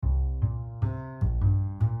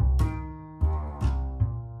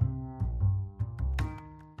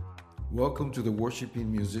Welcome to the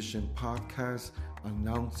Worshiping Musician Podcast,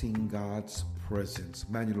 announcing God's presence.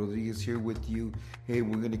 Manuel Rodriguez here with you. Hey,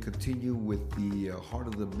 we're going to continue with the Heart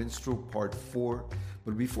of the Minstrel Part 4.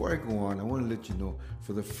 But before I go on, I want to let you know,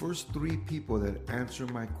 for the first 3 people that answer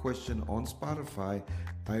my question on Spotify,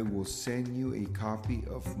 I will send you a copy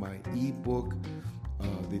of my ebook,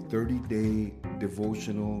 the 30-day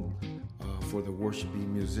devotional for the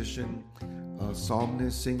worshiping musician.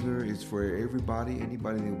 Psalmist, singer is for everybody.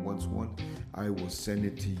 Anybody that wants one, I will send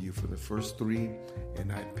it to you for the first 3,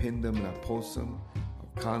 and I pin them and I post them.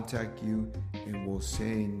 I'll contact you and we'll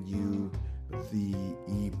send you the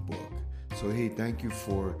ebook. So hey, thank you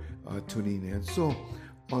for tuning in. So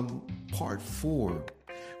on part 4,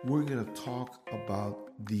 we're going to talk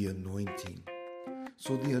about the anointing.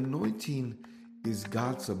 So the anointing is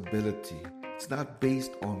God's ability. It's not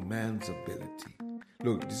based on man's ability.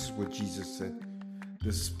 Look, this is what Jesus said.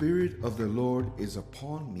 The Spirit of the Lord is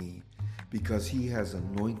upon me because He has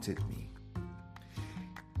anointed me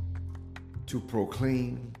to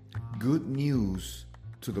proclaim good news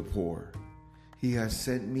to the poor. He has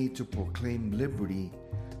sent me to proclaim liberty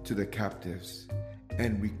to the captives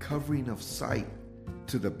and recovering of sight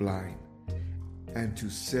to the blind, and to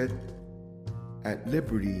set at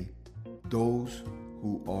liberty those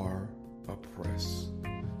who are oppressed.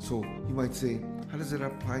 So you might say, how does it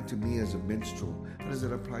apply to me as a minstrel? How does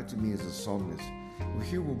it apply to me as a psalmist? Well,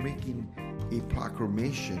 here we're making a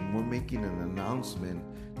proclamation. We're making an announcement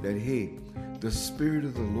that, hey, the Spirit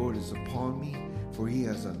of the Lord is upon me, for He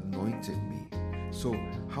has anointed me. So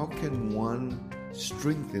how can one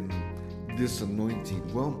strengthen this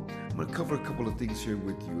anointing? Well, I'm going to cover a couple of things here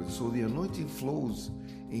with you. So the anointing flows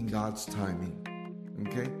in God's timing.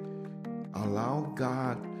 Okay? Allow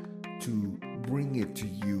God to bring it to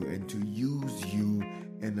you and to use you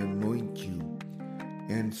and anoint you.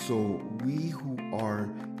 And so we who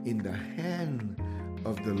are in the hand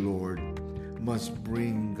of the Lord must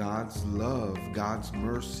bring God's love, God's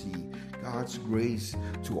mercy, God's grace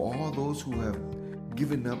to all those who have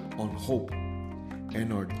given up on hope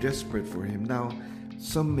and are desperate for Him. Now,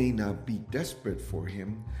 some may not be desperate for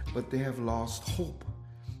Him, but they have lost hope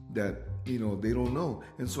that they don't know.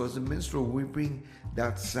 And so as a minstrel, we bring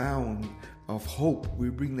that sound of hope. We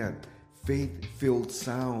bring that faith-filled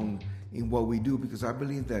sound in what we do, because I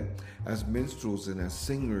believe that as minstrels and as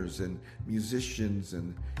singers and musicians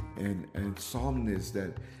and psalmists,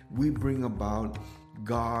 that we bring about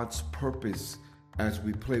God's purpose as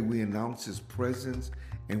we play. We announce His presence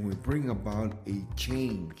and we bring about a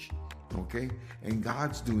change, okay? And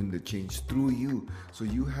God's doing the change through you. So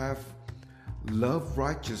you have loved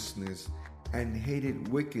righteousness and hated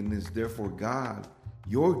wickedness. Therefore God,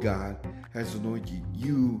 your God, has anointed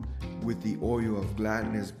you with the oil of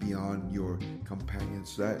gladness beyond your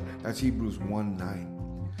companions. That's Hebrews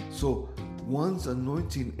 1:9. So one's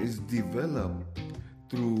anointing is developed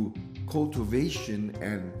through cultivation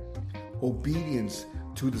and obedience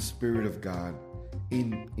to the Spirit of God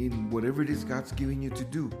in whatever it is God's giving you to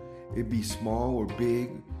do. It be small or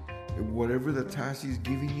big, whatever the task He's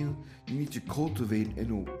giving you, you need to cultivate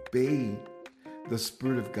and obey the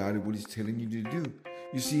Spirit of God and what He's telling you to do.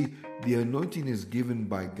 You see, the anointing is given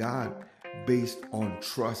by God based on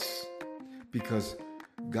trust, because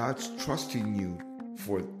God's trusting you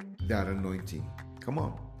for that anointing. Come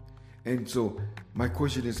on. And so my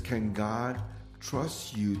question is, can God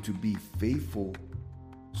trust you to be faithful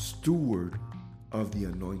steward of the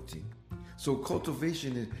anointing? So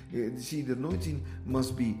cultivation is, the anointing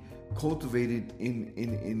must be cultivated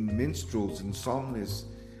in minstrels and psalmists,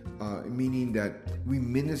 meaning that we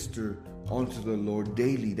minister unto the Lord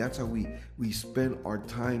daily. That's how we spend our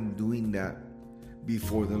time doing that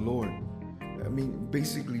before the Lord. I mean,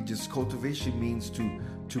 basically, just cultivation means to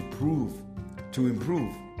prove, to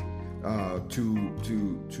improve,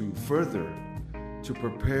 to further, to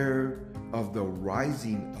prepare of the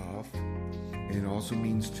rising of, and also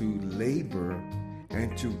means to labor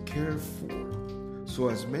and to care for. So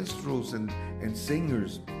as minstrels and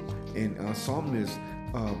singers and psalmists,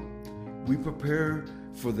 we prepare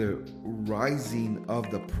for the rising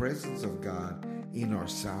of the presence of God in our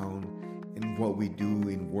sound, in what we do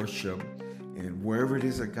in worship, and wherever it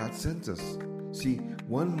is that God sent us. See,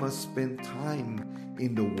 one must spend time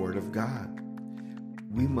in the Word of God.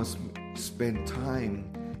 We must spend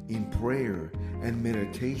time in prayer and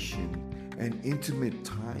meditation and intimate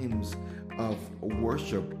times of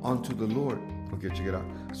worship unto the Lord. Okay, check it out.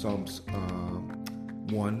 Psalms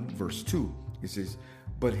 1 verse 2. It says,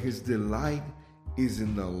 but His delight is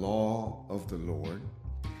in the law of the Lord,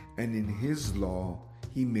 and in His law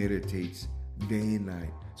He meditates day and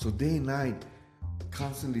night. So day and night,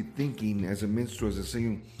 constantly thinking as a minstrel, as a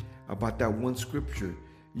singer, about that one scripture.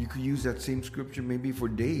 You could use that same scripture maybe for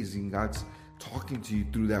days, and God's talking to you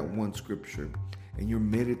through that one scripture, and you're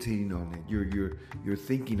meditating on it. You're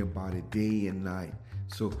thinking about it day and night.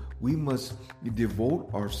 So we must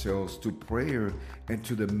devote ourselves to prayer and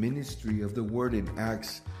to the ministry of the word in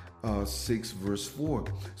Acts 6 verse 4.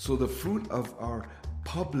 So the fruit of our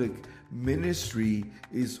public ministry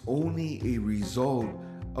is only a result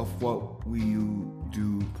of what we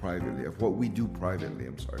do privately,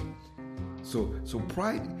 I'm sorry. So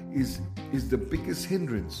pride is the biggest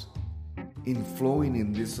hindrance in flowing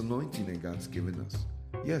in this anointing that God's given us.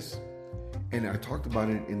 Yes. And I talked about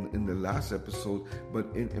it in the last episode, but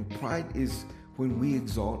in pride is when we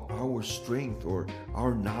exalt our strength or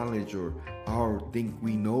our knowledge or our think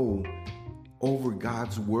we know over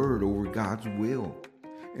God's word, over God's will.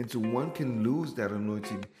 And so one can lose that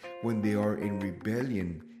anointing when they are in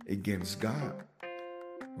rebellion against God.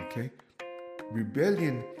 Okay?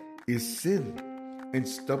 Rebellion is sin and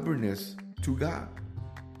stubbornness to God.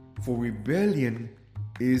 For rebellion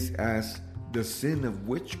is as the sin of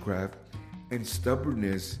witchcraft, and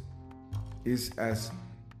stubbornness is as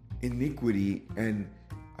iniquity and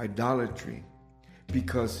idolatry,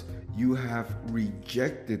 because you have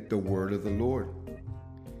rejected the word of the Lord.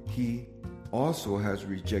 He also has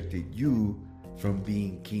rejected you from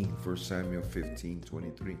being king, 1 Samuel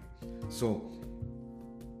 15:23. So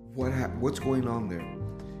what's going on there?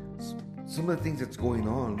 Some of the things that's going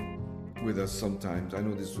on with us sometimes, I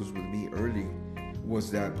know this was with me early,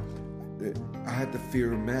 was that I had the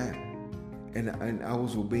fear of man. And I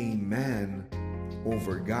was obeying man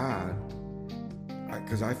over God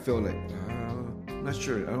because I felt like, I'm not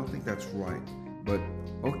sure. I don't think that's right. But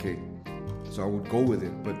okay. So I would go with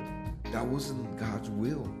it. But that wasn't God's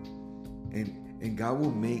will. And God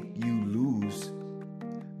will make you lose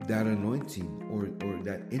that anointing or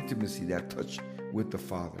that intimacy, that touch with the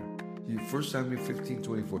Father. 1 Samuel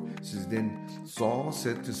 15:24 says, Then Saul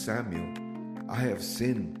said to Samuel, I have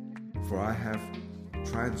sinned, for I have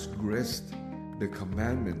transgressed the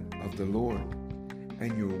commandment of the Lord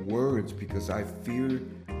and your words, because I feared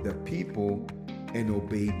the people and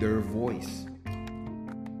obeyed their voice.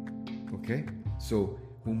 Okay? So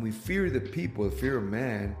when we fear the people, fear of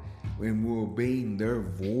man, when we're obeying their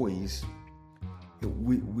voice,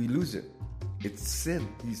 we lose it. It's sin.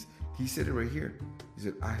 He said it right here. He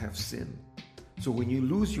said, I have sinned. So when you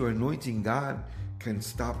lose your anointing, God can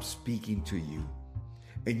stop speaking to you.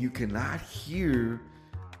 And you cannot hear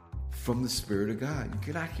from the Spirit of God. You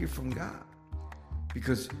cannot hear from God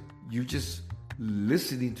because you're just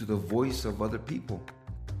listening to the voice of other people.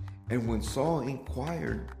 And when Saul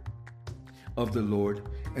inquired of the Lord,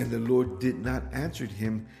 and the Lord did not answer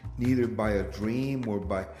him, neither by a dream or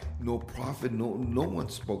by no prophet, no one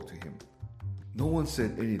spoke to him. No one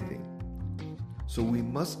said anything. So we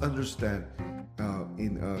must understand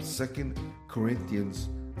in 2 Corinthians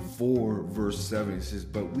 4 verse 7, it says,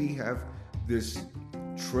 But we have this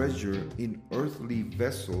treasure in earthly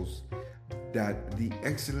vessels, that the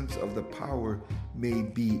excellence of the power may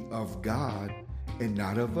be of God and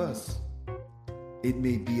not of us. It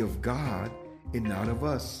may be of God and not of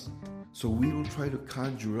us. So we don't try to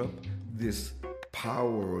conjure up this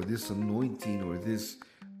power or this anointing or this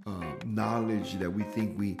knowledge that we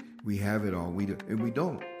think we have it all. We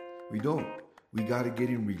don't. We got to get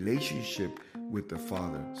in relationship with the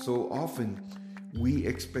Father. So often we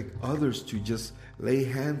expect others to just lay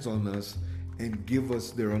hands on us and give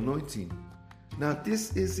us their anointing. Now,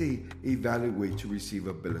 this is a valid way to receive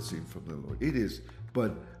a blessing from the Lord. It is.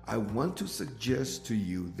 But I want to suggest to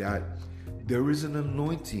you that there is an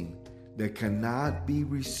anointing that cannot be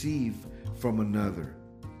received from another.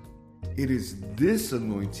 It is this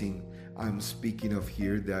anointing I'm speaking of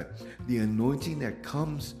here, that the anointing that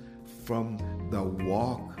comes from the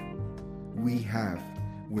walk we have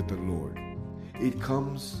with the Lord. It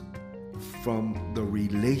comes from the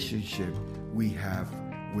relationship we have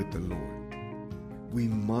with the Lord. We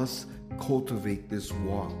must cultivate this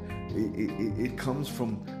walk. It comes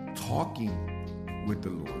from talking with the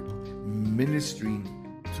Lord,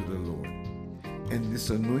 ministering to the Lord. And this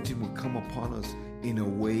anointing will come upon us in a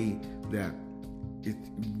way that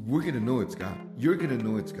we're going to know it's God. You're going to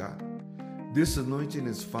know it's God. This anointing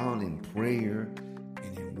is found in prayer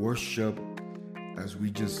and in worship as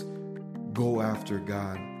we just go after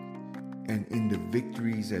God, and in the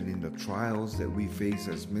victories and in the trials that we face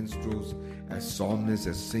as minstrels, as psalmists,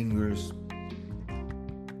 as singers.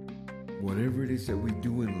 Whatever it is that we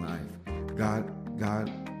do in life, God,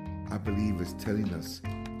 I believe, is telling us,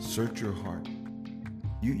 search your heart.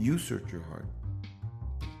 You search your heart.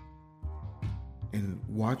 and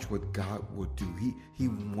watch what God will do. He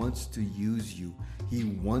wants to use you. He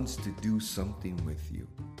wants to do something with you.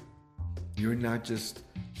 You're not just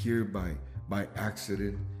here by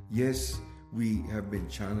accident. Yes, we have been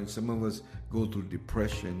challenged. Some of us go through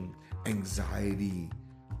depression, anxiety,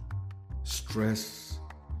 stress,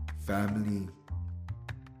 family.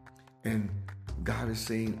 And God is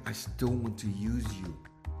saying, I still want to use you.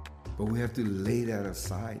 But we have to lay that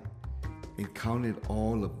aside and count it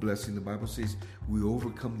all a blessing. The Bible says we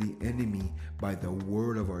overcome the enemy by the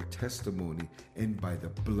word of our testimony and by the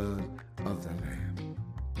blood of the Lamb.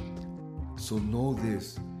 So know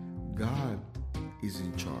this, God is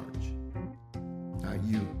in charge, not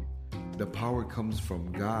you. The power comes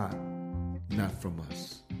from God, not from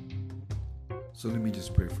us. So let me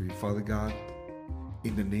just pray for you. Father God,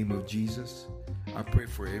 in the name of Jesus, I pray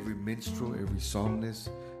for every minstrel, every psalmist,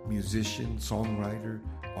 musician, songwriter,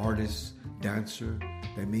 artist, dancer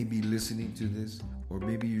that may be listening to this, or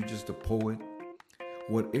maybe you're just a poet.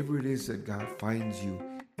 Whatever it is that God finds you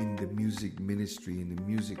in the music ministry, in the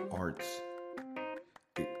music arts,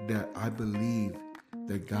 that I believe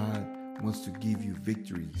that God wants to give you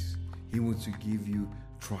victories. He wants to give you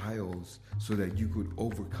trials so that you could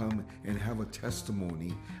overcome and have a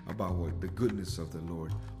testimony about what the goodness of the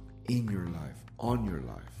Lord in your life, on your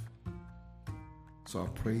life. So I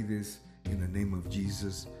pray this in the name of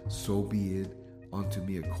Jesus. So be it unto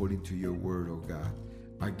me according to your word, O God.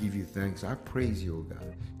 I give you thanks. I praise you, O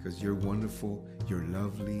God, because you're wonderful, you're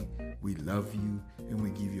lovely. We love you, and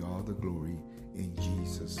we give you all the glory in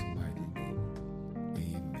Jesus' mighty name.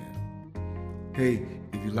 Amen. Hey,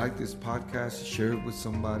 if you like this podcast, share it with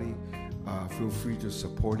somebody. Feel free to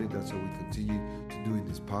support it. That's how we continue to doing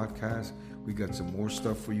this podcast. We got some more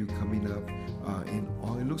stuff for you coming up.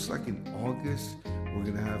 It looks like in August, we're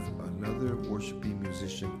going to have another Worshiping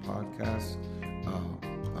Musician podcast.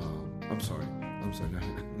 I'm sorry,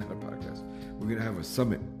 not a podcast. We're going to have a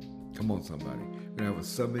summit. Come on, somebody. We're going to have a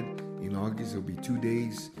summit in August. It'll be 2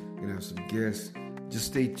 days. We're going to have some guests. Just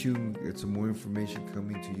stay tuned. Get some more information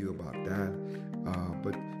coming to you about that.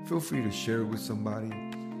 But feel free to share it with somebody.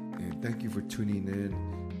 And thank you for tuning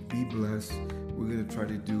in. Be blessed. We're going to try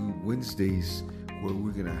to do Wednesdays where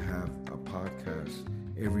we're going to have a podcast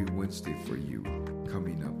every Wednesday for you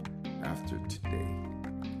coming up after today.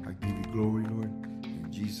 I give you glory, Lord. In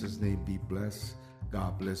Jesus' name, be blessed.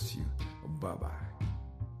 God bless you. Bye-bye.